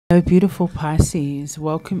Hello beautiful Pisces,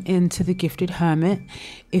 welcome into the Gifted Hermit.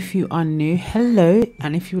 If you are new, hello,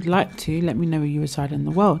 and if you would like to, let me know where you reside in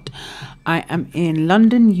the world. I am in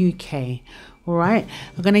London, UK. All right,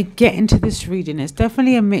 we're going to get into this reading. It's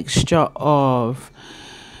definitely a mixture of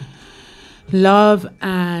love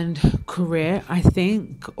and career, I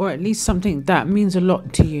think, or at least something that means a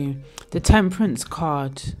lot to you. The Temperance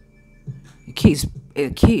card,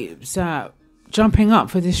 it keeps jumping up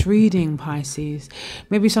for this reading, Pisces.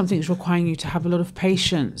 Maybe something's requiring you to have a lot of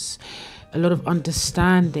patience, a lot of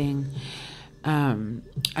understanding,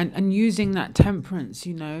 and using that temperance,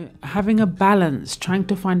 you know, having a balance, trying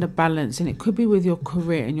to find a balance. And it could be with your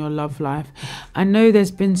career and your love life. I know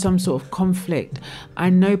there's been some sort of conflict. I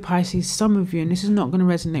know, Pisces, some of you, and this is not going to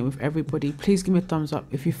resonate with everybody, please give me a thumbs up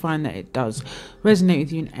if you find that it does resonate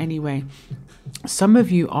with you in any way. Some of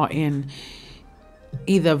you are in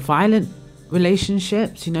either violent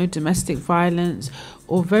relationships, you know, domestic violence,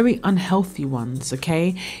 or very unhealthy ones.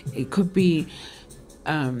 Okay, it could be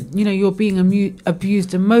you know, you're being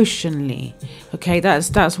abused emotionally. Okay,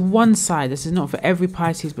 that's one side. This is not for every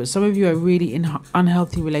Pisces, but some of you are really in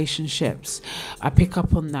unhealthy relationships. I pick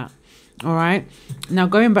up on that. All right, now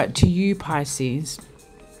going back to you, Pisces,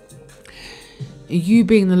 you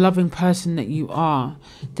being the loving person that you are,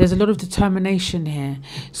 there's a lot of determination here.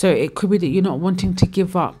 So it could be that you're not wanting to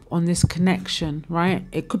give up on this connection, right?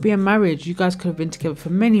 It could be a marriage. You guys could have been together for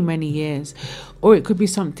many, many years, or it could be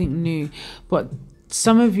something new. But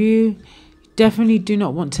some of you definitely do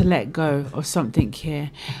not want to let go of something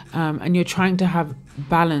here, and you're trying to have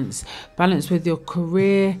balance with your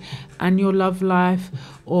career and your love life,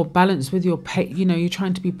 or balance with your you know, you're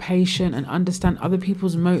trying to be patient and understand other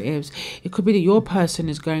people's motives. It could be that your person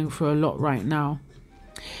is going through a lot right now,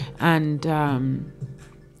 and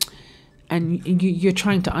you're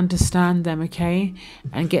trying to understand them, okay,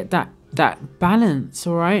 and get that balance.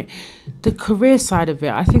 All right, the career side of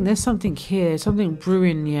it, I think there's something here, something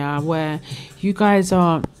brewing, yeah, where you guys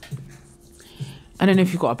are, I don't know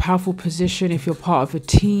if you've got a powerful position, if you're part of a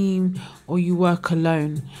team, or you work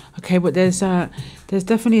alone, okay, but there's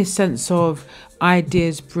definitely a sense of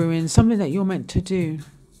ideas brewing, something that you're meant to do.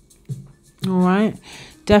 All right,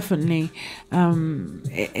 definitely.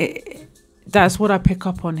 That's what I pick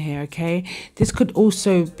up on here. Okay, this could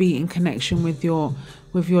also be in connection with your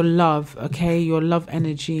love, okay, your love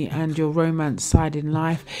energy and your romance side in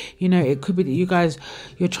life. You know, it could be that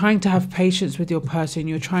you're trying to have patience with your person,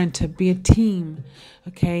 you're trying to be a team,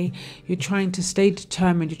 okay, you're trying to stay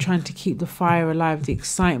determined, you're trying to keep the fire alive, the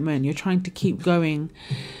excitement, you're trying to keep going.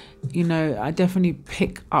 You know, I definitely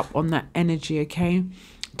pick up on that energy. Okay,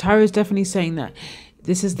 Tarot is definitely saying that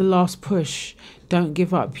this is the last push. Don't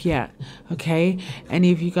give up yet. Okay,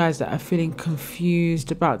 any of you guys that are feeling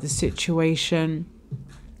confused about the situation,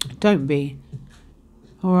 don't be.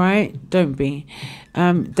 All right, don't be.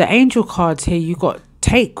 The angel cards here, you got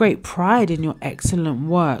take great pride in your excellent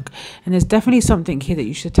work, and there's definitely something here that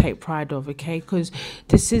you should take pride of, okay, because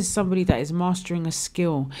this is somebody that is mastering a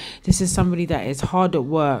skill. This is somebody that is hard at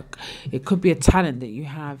work. It could be a talent that you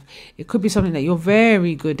have, it could be something that you're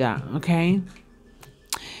very good at. Okay,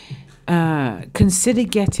 consider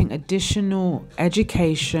getting additional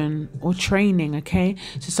education or training. Okay,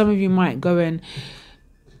 so some of you might go and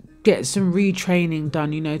get some retraining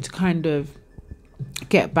done, you know, to kind of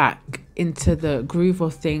get back into the groove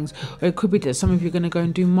of things. Or it could be that some of you are going to go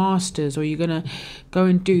and do masters, or you're going to go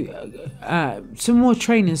and do some more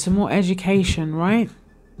training, some more education, right?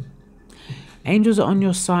 Angels are on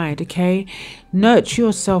your side. Okay, nurture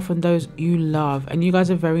yourself and those you love, and you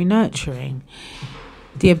guys are very nurturing.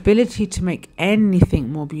 The ability to make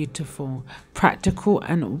anything more beautiful, practical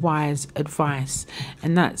and wise advice.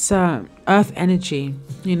 And that's earth energy,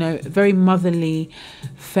 you know, very motherly,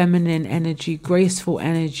 feminine energy, graceful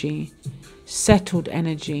energy, settled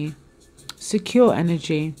energy, secure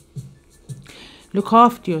energy. Look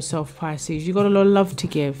after yourself, Pisces. You've got a lot of love to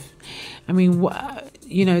give. I mean,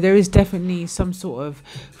 you know, there is definitely some sort of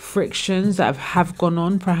frictions that have gone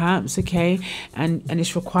on, perhaps, okay, and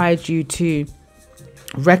it's required you to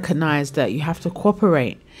recognize that you have to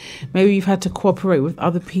cooperate. Maybe you've had to cooperate with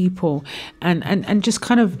other people, and just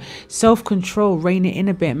kind of self-control, rein it in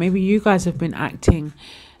a bit. Maybe you guys have been acting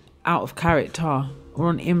out of character or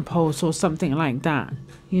on impulse or something like that,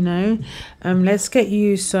 you know. Let's get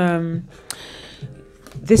you some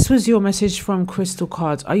This was your message from Crystal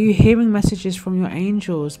Cards. Are you hearing messages from your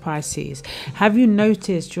angels, Pisces? Have you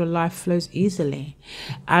noticed your life flows easily,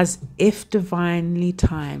 as if divinely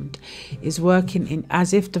timed is working in,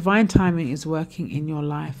 as if divine timing is working in your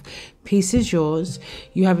life? Peace is yours.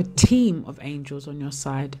 You have a team of angels on your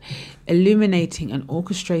side, illuminating and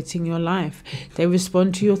orchestrating your life. They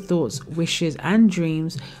respond to your thoughts, wishes, and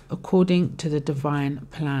dreams according to the divine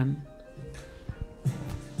plan.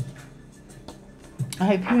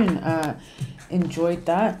 I hope you enjoyed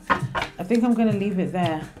that. I think I'm going to leave it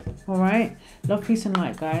there. All right. Love, peace, and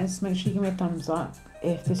light, guys. Make sure you give me a thumbs up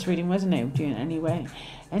if this reading resonated with you in any way.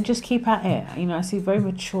 And just keep at it. You know, I see very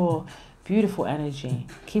mature, beautiful energy.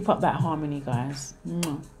 Keep up that harmony, guys.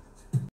 Mwah.